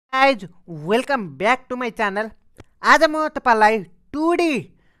Guys welcome back to my channel. आज म तपाईँलाई 2D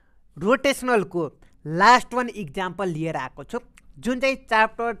रोटेसनलको लास्ट वान इक्जाम्पल लिएर आएको छु, जुन चाहिँ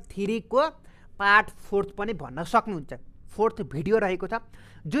च्याप्टर 3 को पार्ट 4 पनि भन्न सक्नुहुन्छ। 4th भिडियो रहेको छ,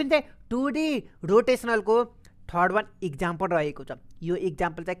 जुन चाहिँ 2D रोटेसनलको थर्ड वान इक्जाम्पल रहेको छ। यो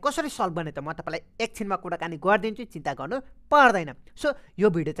इक्जाम्पल चाहिँ कसरी सल्भ गर्ने त म तपाईँलाई एकछिनमा कुराकानी गरिदिन्छु, चिन्ता गर्नु पर्दैन। सो यो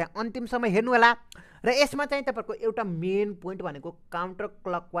भिडियो चाहिँ अन्तिमसम्म हेर्नु होला। र यसमा चाहिँ तपाईँको एउटा मेन पोइन्ट भनेको काउन्टर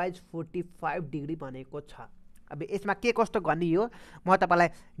क्लकवाइज 45 डिग्री भनेको छ। अब यसमा के कस्तो गर्ने हो म तपाईँलाई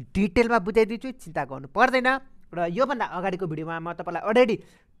डिटेलमा बुझाइदिन्छु, चिन्ता गर्नु पर्दैन। र योभन्दा अगाडिको भिडियोमा म तपाईँलाई अलरेडी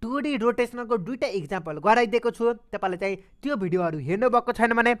 2D रोटेसनलको दुईवटा इक्जाम्पल गराइदिएको छु। तपाईँले चाहिँ त्यो भिडियोहरू हेर्नुभएको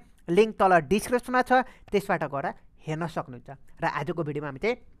छैन भने लिङ्क तल डिस्क्रिप्सनमा छ, त्यसबाट गएर हेर्न सक्नुहुन्छ। र आजको भिडियोमा हामी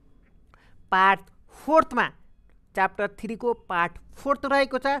चाहिँ पार्ट 4मा च्याप्टर 3 को पार्ट 4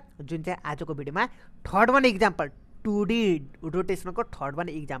 रहेको छ, जुन चाहिँ आजको भिडियोमा third one example 2D रोटेसनलको third one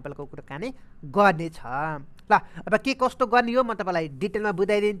इक्जाम्पलको कुराकानी गर्नेछ। ल अब के कस्तो गर्ने हो म तपाईँलाई डिटेलमा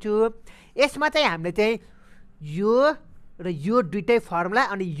बुझाइदिन्छु। यसमा चाहिँ हामीले चाहिँ यो र यो दुइटै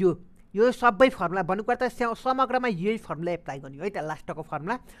फर्मुला अनि यो सबै फर्मुला भन्नुपर्दा समग्रमा यही फर्मुला एप्लाई गर्ने हो है त, लास्टको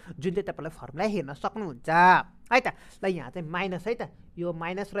फर्मुला जुन चाहिँ तपाईँलाई फर्मुला हेर्न सक्नुहुन्छ है त। ल यहाँ चाहिँ माइनस है त, यो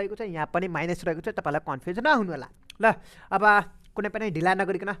माइनस रहेको छ, यहाँ पनि माइनस रहेको छ, तपाईँलाई कन्फ्युज नहुनु होला। ल अब कुनै पनि ढिला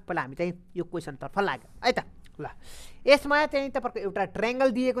नगरिकन पहिला हामी चाहिँ यो क्वेसनतर्फ लाग्यो है त। ल यसमा चाहिँ तपाईँको एउटा ट्रायङ्गल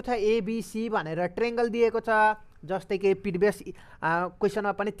दिएको छ, एबिसी भनेर ट्रायङ्गल दिएको छ, जस्तै कि प्रिभियस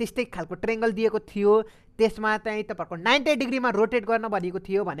क्वेसनमा पनि त्यस्तै खालको ट्रायङ्गल दिएको थियो। त्यसमा चाहिँ तपाईँको 90 डिग्रीमा रोटेट गर्न भनेको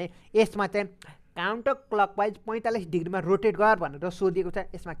थियो भने यसमा चाहिँ काउन्टर क्लकवाइज 45 डिग्रीमा रोटेट गर भनेर सोधिएको छ।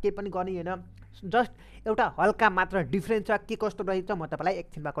 यसमा केही पनि गर्ने होइन, जस्ट एउटा हल्का मात्र डिफ्रेन्स छ। के कस्तो रहेछ म तपाईँलाई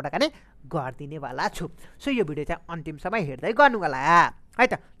एकछिनमा कुराकानी गरिदिनेवाला छु। सो यो भिडियो चाहिँ अन्तिमसम्म हेर्दै गर्नु होला है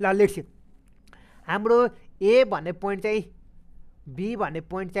त। ल लेट्स सी, हाम्रो ए भन्ने पोइन्ट चाहिँ बी भन्ने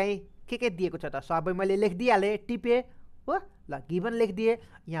पोइन्ट चाहिँ के दिएको छ त सबै मैले लेखिदिइहालेँ, टिपेँ हो। ल गिभन लेखिदिएँ,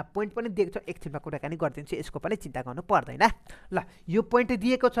 यहाँ पोइन्ट पनि दिएको छ, एकछिनमा कुराकानी गरिदिन्छु, यसको पनि चिन्ता गर्नु पर्दैन। ल यो पोइन्ट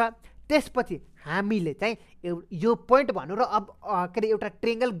दिएको छ, त्यसपछि हामीले चाहिँ यो पोइन्ट भन्नु र अब के अरे एउटा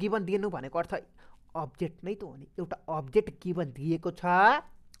ट्रायङ्गल गिभन दिनु भनेको अर्थ अब्जेक्ट नै त हो नि। एउटा अब्जेक्ट गिभन दिएको छ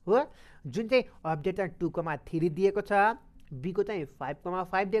हो, जुन चाहिँ अब्जेक्ट चाहिँ 2,3 दिएको छ, बीको चाहिँ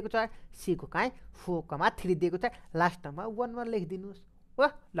 5,5 दिएको छ, सीको चाहिँ 4,3 दिएको छ, लास्टमा 1 लेखिदिनुहोस् हो।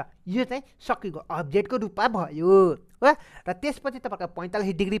 ल यो चाहिँ सकिएको अब्जेक्टको रूपमा भयो हो। र त्यसपछि तपाईँको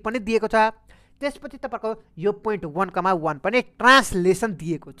 45 डिग्री पनि दिएको छ, त्यसपछि तपाईँको यो पोइन्ट 1,1 पनि ट्रान्सलेसन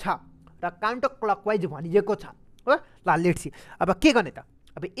दिएको छ र काउन्टर क्लकवाइज भनिएको छ हो। ल लेट्स सी, अब के गर्ने त।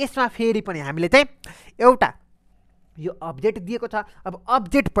 अब यसमा फेरि पनि हामीले चाहिँ एउटा यो अब्जेक्ट दिएको छ। अब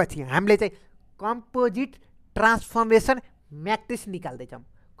अब्जेक्ट पछि हामीले चाहिँ composite transformation matrix निकाल्दैछौँ,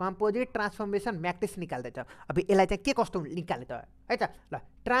 composite transformation matrix निकाल्दैछ। अब यसलाई चाहिँ के कस्तो निकाल्ने त है त। ल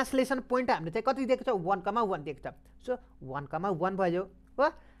ट्रान्सलेसन पोइन्ट हामीले चाहिँ कति दिएको छ, 1,1 दिएको छ। सो 1,1 भयो हो।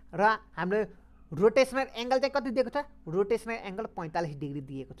 र हाम्रो रोटेसनल एङ्गल चाहिँ कति दिएको छ, रोटेसनल एङ्गल 45 डिग्री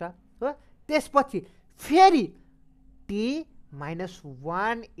दिएको छ हो। त्यसपछि फेरि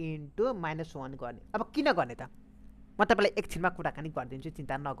t-1 इन्टु -1 गर्ने। अब किन गर्ने त म तपाईँलाई एकछिनमा कुराकानी गरिदिन्छु,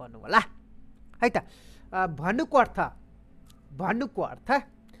 चिन्ता नगर्नु होला है त। भन्नुको अर्थ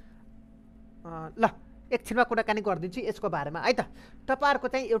ल एकछिनमा कुराकानी गरिदिन्छु यसको बारेमा है त। तपाईँहरूको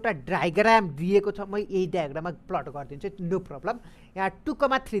चाहिँ एउटा डायग्राम दिएको छ, म यही डायग्राममा प्लट गरिदिन्छु, नो प्रब्लम। यहाँ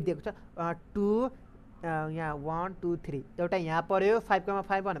 2,3 दिएको छ, 2 यहाँ 1 2 3 एउटा यहाँ पऱ्यो,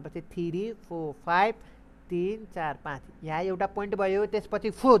 5,5 भनेपछि 3 4 5 3 4 5 यहाँ एउटा पोइन्ट भयो। त्यसपछि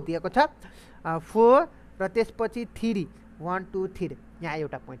 4 दिएको छ, 4 र त्यसपछि 3 1 2 3 यहाँ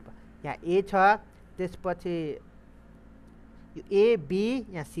एउटा पोइन्ट भयो, यहाँ ए छ, त्यसपछि यो ए बी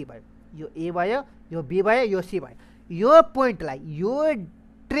यहाँ सी भयो, यो ए भयो, यो बी भयो, यो सी भयो। यो पोइन्टलाई यो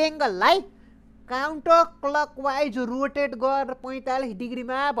ट्रायङ्गललाई काउन्टर क्लकवाइज रोटेट गर 45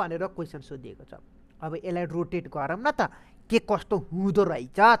 डिग्रीमा भनेर क्वेसन सोधिएको छ। अब यसलाई रोटेट गरौँ न त, के कस्तो हुँदो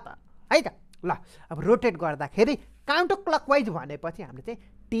रहेछ त है त। ल अब रोटेट गर्दाखेरि काउन्टर क्लकवाइज भनेपछि हामीले चाहिँ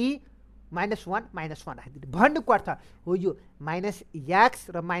t-1 राखिदिनु। भन्नुको अर्थ हो यो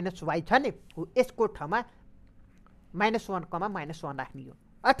 -x र -y छ नि हो, यसको ठाउँमा -1,-1 राख्ने हो।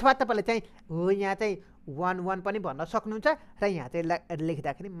 अथवा तपाईँले चाहिँ हो यहाँ चाहिँ 1 1 पनि भन्न सक्नुहुन्छ र यहाँ चाहिँ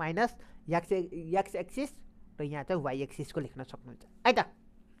लेख्दाखेरि -x एक्सिस र यहाँ चाहिँ y एक्सिसको लेख्न सक्नुहुन्छ है त।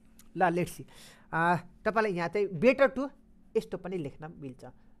 ल लेट्स सी, तपाईँलाई यहाँ चाहिँ बेटर टु यस्तो पनि लेख्न मिल्छ,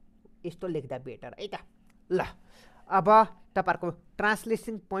 यस्तो लेख्दा बेटर है त। ल अब तपाईँहरूको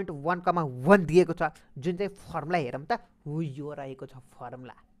ट्रान्सलेसन पोइन्ट 1,1 दिएको छ, जुन चाहिँ फर्मुला हेरौँ त हो, यो रहेको छ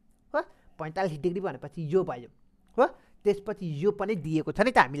फर्मुला हो। 45 डिग्री भनेपछि यो भयो हो। त्यसपछि यो पनि दिएको छ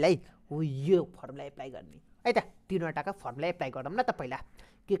नि त हामीलाई हो, यो फर्मुला एप्लाई गर्ने है त। 3वटाका फर्मुला एप्लाई गरौँ न त। पहिला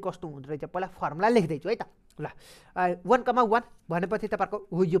के कस्तो हुँदो रहेछ पहिला फर्मुला लेख्दैछु है त। ल 1,1 भनेपछि तपाईँको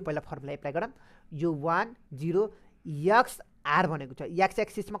हो यो पहिला फर्मुला एप्लाई गरौँ। यो 1 0 एक्स आर भनेको छ, एक्स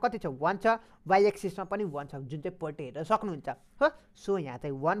एक्सिसमा कति छ 1 छ, वाइ एक्सिसमा पनि 1 छ, जुन चाहिँ पल्ट हेरेर सक्नुहुन्छ हो। सो यहाँ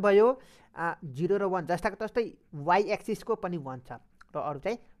चाहिँ 1 भयो, 0 र 1 जस्ताको तस्तै, वाइ एक्सिसको पनि 1 छ र अरू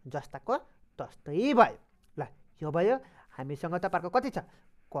चाहिँ जस्ताको तस्तै भयो। ल यो भयो। हामीसँग तपाईँको कति छ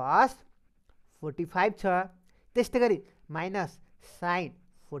कस 45 छ, त्यस्तै गरी माइनस साइन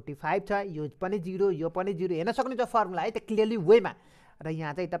 45 छ, यो पनि 0 यो पनि 0 हेर्न सक्नुहुन्छ फर्मुला है त क्लियरली वेमा। र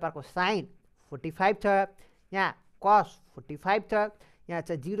यहाँ चाहिँ तपाईँको साइन 45 छ, यहाँ कस 45 छ, यहाँ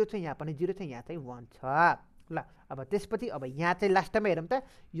चाहिँ 0 छ, यहाँ पनि 0 छ, यहाँ चाहिँ 1 छ। ल अब त्यसपछि अब यहाँ चाहिँ लास्टमा हेरौँ त,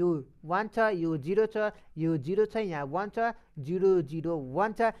 यो 1 छ, यो 0 छ, यो 0 छ, यहाँ 1 छ, 0 0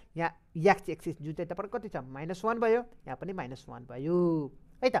 1 छ, यहाँ एक्स एक्सिस जुन चाहिँ तपाईँको कति छ -1 भयो, यहाँ पनि -1 भयो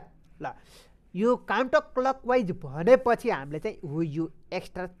है त। ल यो काउन्टर क्लकवाइज भनेपछि हामीले चाहिँ हो यो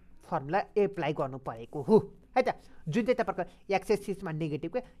एक्स्ट्रा फर्मुला एप्लाई गर्नु परेको हो है त, जुन चाहिँ तपाईँको एक्स एक्सिसमा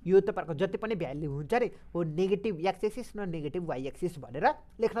नेगेटिभ क्या, यो तपाईँको जति पनि भ्याल्यु हुन्छ अरे हो नेगेटिभ एक्स एक्सिस र नेगेटिभ वाइ एक्सिस भनेर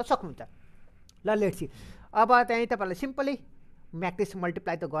लेख्न सक्नुहुन्छ। ल लेट्स सी। अब त्यहीँ तपाईँलाई सिम्पली म्याट्रिक्स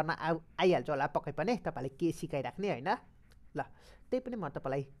मल्टिप्लाई त गर्न आइहाल्छ होला पक्कै पनि, तपाईँले के सिकाइराख्ने होइन। ल त्यही पनि म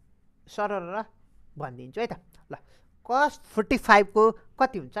तपाईँलाई सरल भनिदिन्छु है त। ल कस 45 को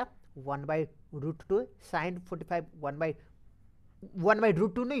कति हुन्छ 1/√2, साइन 45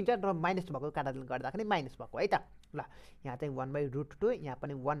 1/√2 नै हुन्छ र माइनस भएको कारणले गर्दाखेरि माइनस भएको है त। ल यहाँ चाहिँ 1/√2, यहाँ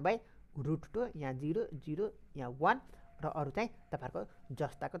पनि 1/√2, यहाँ 0 0 यहाँ 1 र अरू चाहिँ तपाईँहरूको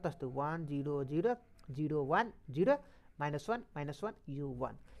जस्ताको तस्तो 1 0 0 0 1 0 -1 -1 यो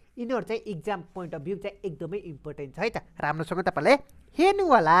 1। यिनीहरू चाहिँ इक्जाम पोइन्ट अफ भ्यू चाहिँ एकदमै इम्पोर्टेन्ट छ है त, राम्रोसँग तपाईँले हेर्नु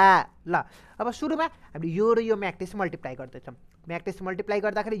होला। ल अब सुरुमा हामीले यो र यो म्याट्रिक्स मल्टिप्लाई गर्दैछौँ। म्याट्रिक्स मल्टिप्लाई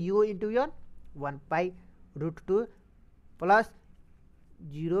गर्दाखेरि यो इन्टु यो 1/√2 प्लस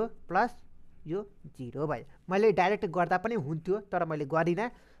 0 प्लस यो 0 भयो। मैले डाइरेक्ट गर्दा पनि हुन्थ्यो तर मैले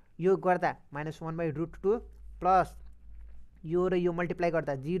गरिनँ। यो गर्दा -1/√2 प्लस यो र यो मल्टिप्लाई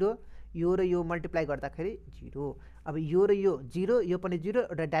गर्दा 0, यो र यो मल्टिप्लाई गर्दाखेरि 0। अब यो र यो 0 यो पनि 0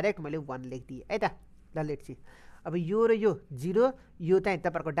 र डाइरेक्ट मैले 1 लेखिदिएँ है त। ल लेट्स सी। अब यो र यो 0 यो चाहिँ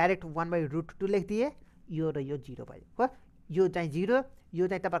तपाईँको डाइरेक्ट 1/√2 लेखिदिएँ, यो र यो 0 भयो हो। यो चाहिँ 0 यो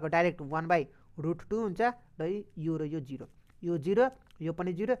चाहिँ तपाईँको डाइरेक्ट 1/√2 हुन्छ र यो र यो 0 यो 0 यो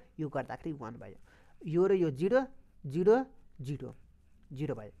पनि 0 यो गर्दाखेरि 1 भयो। यो र यो 0 0 0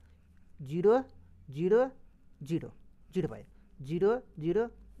 0 भयो, 0 0 0 0 भयो, 0 0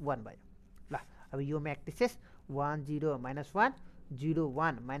 1 भयो। ल अब यो म्याट्रिसेस 1 0 -1 0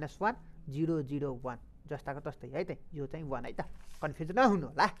 1 -1 0 0 1 जस्ताको तस्तै है त, यो चाहिँ 1 है त, कन्फ्युज नहुनु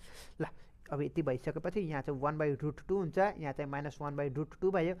होला। ल अब यति भइसकेपछि यहाँ चाहिँ 1/√2 हुन्छ, यहाँ चाहिँ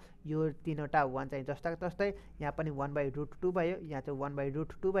 -1/√2 भयो, यो तीनवटा 1 चाहिँ जस्ताको तस्तै, यहाँ पनि 1/√2 भयो, यहाँ चाहिँ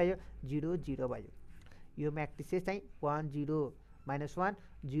 1/√2 भयो, 0 0 भयो। यो म्याट्रिसेस चाहिँ 1 0 -1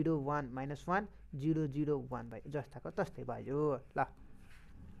 0 1 -1 0 0 1 भयो, जस्ताको तस्तै भयो। ल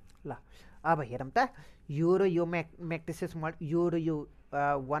ल अब हेरौँ त, यो र यो म्याट्रिसेस यो र यो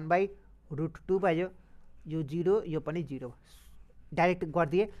 1/√2 भयो, यो 0 यो पनि 0 डाइरेक्ट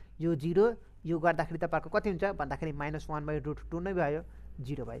गरिदिए, यो 0 यो गर्दाखेरि तपाईँको कति हुन्छ भन्दाखेरि -1/√2 नै भयो,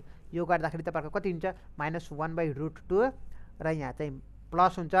 0 भयो। यो गर्दाखेरि तपाईँको कति हुन्छ -1/√2 र यहाँ चाहिँ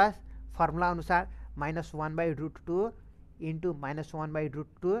प्लस हुन्छ फर्मुला अनुसार -1/√2 इन्टु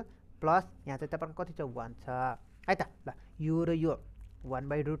 -1/√2 प्लस यहाँ चाहिँ तपाईँको कति छ 1 छ है त। ल यो र यो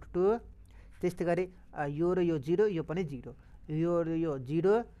 1/√2, त्यस्तै गरी यो र यो 0 यो पनि 0, यो र यो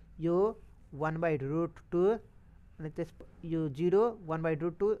 0 यो 1/√2 अनि त्यस यो 0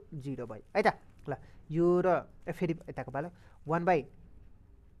 1/√2 0 भयो है त। ल यो र फेरि यताको पालो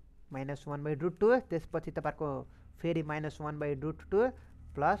 1/√2 त्यसपछि तपाईँको फेरि -1/√2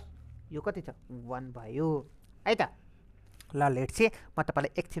 प्लस यो कति छ 1 भयो है त। ल लेट्स सी, म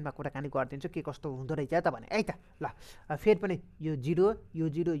तपाईँलाई एकछिनमा कुराकानी गरिदिन्छु के कस्तो हुँदो रहेछ त भने है त। ल फेरि पनि यो 0 यो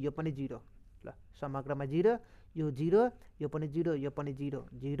 0 यो पनि 0, ल समग्रमा 0 यो 0 यो पनि 0 यो पनि 0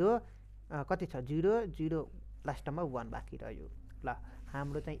 0 कति छ 0 0 लास्टमा 1 बाँकी रह्यो। ल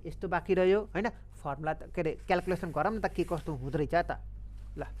हाम्रो चाहिँ यस्तो बाँकी रह्यो होइन, फर्मुला त के अरे क्यालकुलेसन गरौँ न त के कस्तो हुँदो रहेछ त।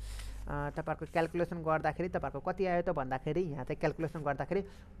 ल तपाईँहरूको क्यालकुलेसन गर्दाखेरि तपाईँहरूको कति आयो त भन्दाखेरि यहाँ चाहिँ क्यालकुलेसन गर्दाखेरि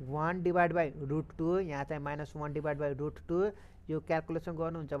 1/√2 यहाँ चाहिँ -1/√2 यो क्यालकुलेसन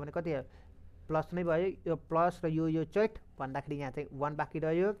गर्नुहुन्छ भने कति आयो प्लस नै भयो, यो प्लस र यो चैट भन्दाखेरि यहाँ चाहिँ 1 बाँकी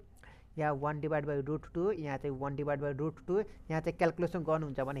रह्यो, यहाँ 1/√2 यहाँ चाहिँ 1/√2 यहाँ चाहिँ क्यालकुलेसन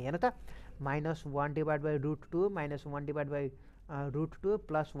गर्नुहुन्छ भने हेर्नु त -1/√2 -1/√2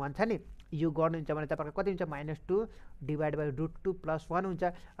 प्लस 1 छ नि, यो गर्नुहुन्छ भने तपाईँको कति हुन्छ -2/√2 प्लस 1 हुन्छ।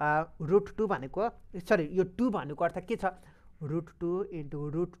 √2 भनेको सरी यो 2 भनेको अर्थ के छ √2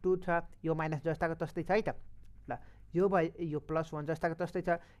 इन्टु √2 छ, यो माइनस जस्ताको तस्तै छ है त। ल यो भयो, यो +1 जस्ताको तस्तै छ,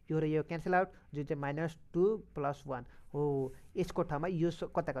 यो र यो क्यान्सल आउट, जुन चाहिँ -2 + 1 हो। यसको ठाउँमा यो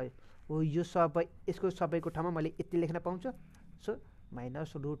कता गयो हो, यो सबै यसको सबैको ठाउँमा मैले यति लेख्न पाउँछु। सो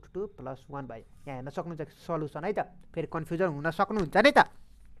 -√2 + 1 भयो। यहाँ हेर्न सक्नुहुन्छ सल्युसन है त, फेरि कन्फ्युजन हुन सक्नुहुन्छ नि त।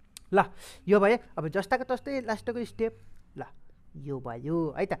 ल यो भयो। अब जस्ताको तस्तै लास्टको स्टेप, ल यो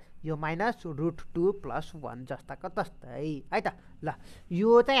भयो है त, यो -√2 + 1 जस्ताको तस्तै है त। ल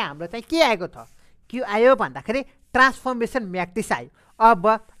यो चाहिँ हाम्रो चाहिँ के आएको छ, के आयो भन्दाखेरि ट्रान्सफर्मेसन म्याट्रिक्स आयो। अब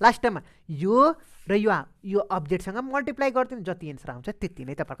लास्टमा यो र यो अब्जेक्टसँग मल्टिप्लाई गरिदिनु, जति एन्सर आउँछ त्यति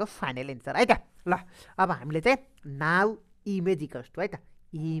नै तपाईँको फाइनल एन्सर है त। ल अब हामीले चाहिँ नाउ इमेज इक्वल्स टु है त,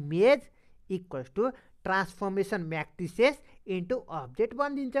 image equals to transformation म्याट्रिसेस into object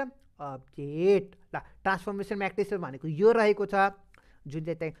बनिदिन्छ, object. ल ट्रान्सफर्मेसन म्याट्रिसेस भनेको यो रहेको छ, जुन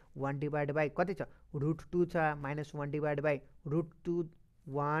चाहिँ 1/, कति छ √2 छ, -1/√2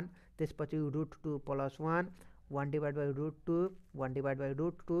 1, त्यसपछि √2 + 1, 1/√2,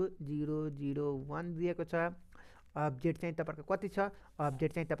 1/√2, 0 0 1 दिएको छ। अब्जेक्ट चाहिँ तपाईँको कति छ,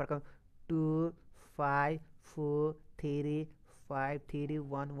 अब्जेक्ट चाहिँ तपाईँको 2 5 4 3 5 3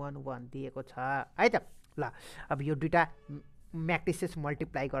 1 1 1 दिएको छ है त। ल अब यो दुईवटा म्याट्रिसेस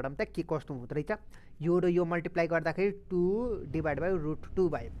मल्टिप्लाई गरौँ त के कस्तो हुँदो रहेछ। यो र यो मल्टिप्लाई गर्दाखेरि 2/√2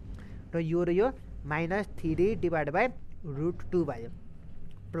 भयो, र यो -3/√2 भयो,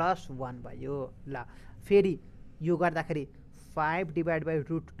 +1 भयो। ल फेरि यो गर्दाखेरि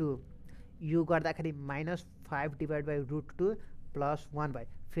 5/√2, यो गर्दाखेरि -5/√2 +1 भयो।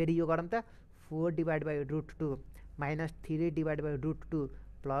 फेरि यो गरौँ त 4/√2 -3/√2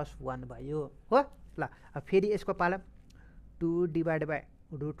 +1 भयो हो। ल फेरि यसको पालो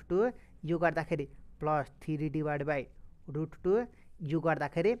 2/√2, यो गर्दाखेरि +3/√2, यो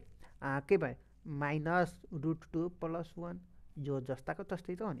गर्दाखेरि के भयो -√2 + 1, यो जस्ताको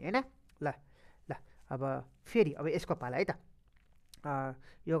तस्तै त हो नि होइन। ल ल अब फेरि अब यसको पाला है त,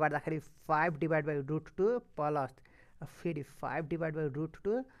 यो गर्दाखेरि 5/√2 प्लस फेरि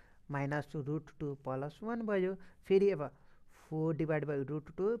 5/√2 -√2 +1 भयो। फेरि अब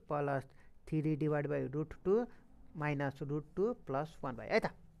 4/√2 प्लस 3/√2 -√2 +1 भयो है त।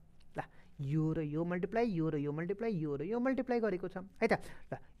 ल यो र यो मल्टिप्लाई, यो र यो मल्टिप्लाई, यो र यो मल्टिप्लाई गरेको छ है त।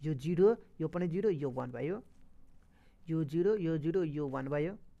 ल यो 0, यो पनि 0, यो 1 भयो, यो 0 यो 0 यो 1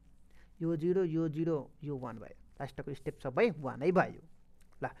 भयो, यो 0 यो 0 यो 1 भयो। लास्टको स्टेप सबै 1 नै भयो।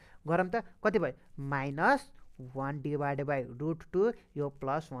 ल गरौँ त कति भयो -1/√2, यो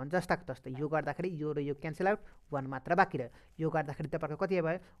 +1 जस्ताको तस्तै, यो गर्दाखेरि यो र यो क्यान्सल आउट, 1 मात्र बाँकी रह्यो। यो गर्दाखेरि तपाईँको कति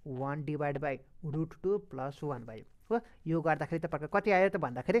भयो 1/√2 +1 भयो हो। यो गर्दाखेरि तपाईँको कति आयो त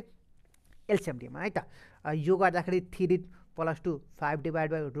भन्दाखेरि एलसिएम लियौँ है त। यो गर्दाखेरि 3 + 2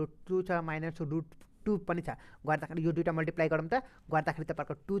 5/√2 छ, -√2 पनि छ, गर्दाखेरि यो दुईवटा मल्टिप्लाई गरौँ त, गर्दाखेरि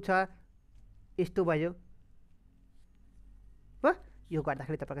तपाईँको 2 छ, यस्तो भयो हो। यो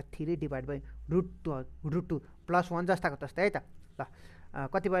गर्दाखेरि तपाईँको 3/√2 +1 जस्ताको तस्तै है त। ल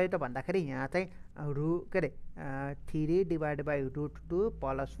कति भयो त भन्दाखेरि यहाँ चाहिँ के अरे 3/√2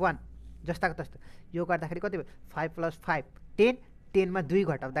 +1 जस्ताको तस्तै, यो गर्दाखेरि कति भयो 5 + 5 10, 10मा 2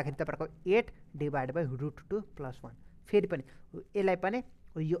 घटाउँदाखेरि तपाईँको 8/√2 +1। फेरि पनि यसलाई पनि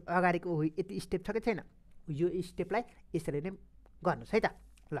यो अगाडिको यति स्टेप छ कि छैन, यो स्टेपलाई यसरी नै गर्नुहोस् है त।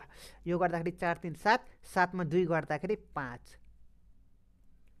 ल यो गर्दाखेरि 4 3 7, 7मा 2 गर्दाखेरि 5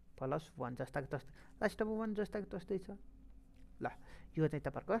 +1 जस्ताको तस्तै, लास्टमा 1 जस्ताको तस्तै छ। ल यो चाहिँ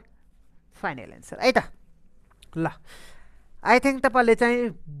तपाईँको फाइनल एन्सर है त। ल आई थिङ्क तपाईँले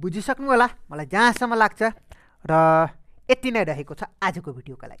चाहिँ बुझिसक्नु होला मलाई जहाँसम्म लाग्छ, र यति नै रहेको छ आजको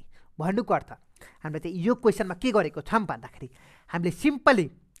भिडियोको लागि। भन्नुको अर्थ हामीले चाहिँ यो क्वेसनमा के गरेको छौँ भन्दाखेरि हामीले सिम्पली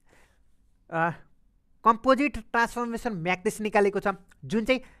कम्पोजिट ट्रान्सफर्मेसन म्याट्रिक्स निकालेको छ, जुन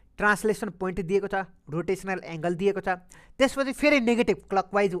चाहिँ ट्रान्सलेसन पोइन्ट दिएको छ, रोटेसनल एङ्गल दिएको छ, त्यसपछि फेरि नेगेटिभ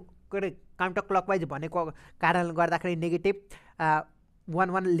क्लकवाइज के अरे काउन्टर क्लकवाइज भनेको कारणले गर्दाखेरि नेगेटिभ 1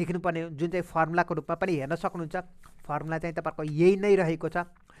 1 लेख्नुपर्ने, जुन चाहिँ फर्मुलाको रूपमा पनि हेर्न सक्नुहुन्छ। फर्मुला चाहिँ तपाईँको यही नै रहेको छ।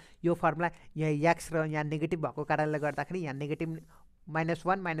 यो फर्मुला यहाँ एक्स र यहाँ नेगेटिभ भएको कारणले गर्दाखेरि यहाँ नेगेटिभ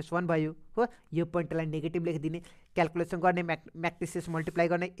 -1 भयो हो। यो पोइन्टलाई नेगेटिभ लेखिदिने, क्यालकुलेसन गर्ने, म्याट्रिसेस मल्टिप्लाई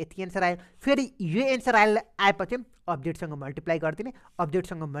गर्ने, यति एन्सर आयो। फेरि यो एन्सर आएपछि अब्जेक्टसँग मल्टिप्लाई गरिदिने,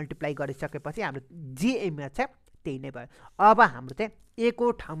 अब्जेक्टसँग मल्टिप्लाई गरिसकेपछि हाम्रो जे इमेज छ त्यही नै भयो। अब हाम्रो चाहिँ ए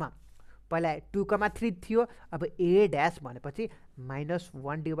को ठाउँमा पहिला 2,3 थियो, अब a ड्यास भनेपछि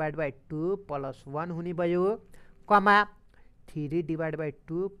 -1/2 +1 हुने भयो, कमा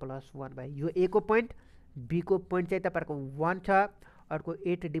 3/2 +1 भयो। यो a को पोइन्ट, b को पोइन्ट चाहिँ तपाईँको 1 छ, अर्को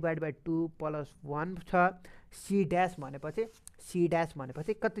 8/2 +1 छ, c ड्यास भनेपछि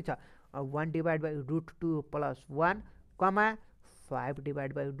कति छ 1/√2 +1 कमा 5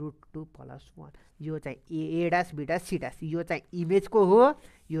 डिभाइड बाई √2 + 1 यो चाहिँ ए dash be dash C dash यो चाहिँ इमेजको हो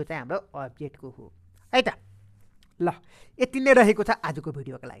यो चाहिँ हाम्रो अब्जेक्टको हो है त ल यति नै रहेको छ आजको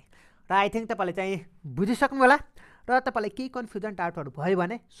भिडियोको लागि र आई थिंक तपाईले चाहिँ बुझिसक्नु होला र तपाईलाई केही कन्फ्युजन डाउटहरु भयो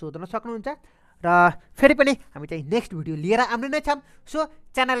भने सोध्न सक्नुहुन्छ र फेरि पनि हामी चाहिँ नेक्स्ट भिडियो लिएर आउने नै छौं सो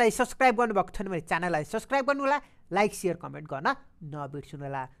च्यानललाई सब्स्क्राइब गर्नुभएको छैन भने च्यानललाई सब्स्क्राइब गर्नु होला लाइक शेयर कमेन्ट गर्न नबिर्सनु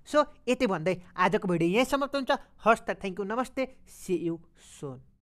होला सो यति भन्दै आजको भिडियो यही समाप्त हुन्छ हस् त थ्यांक यू नमस्ते सी यू सुन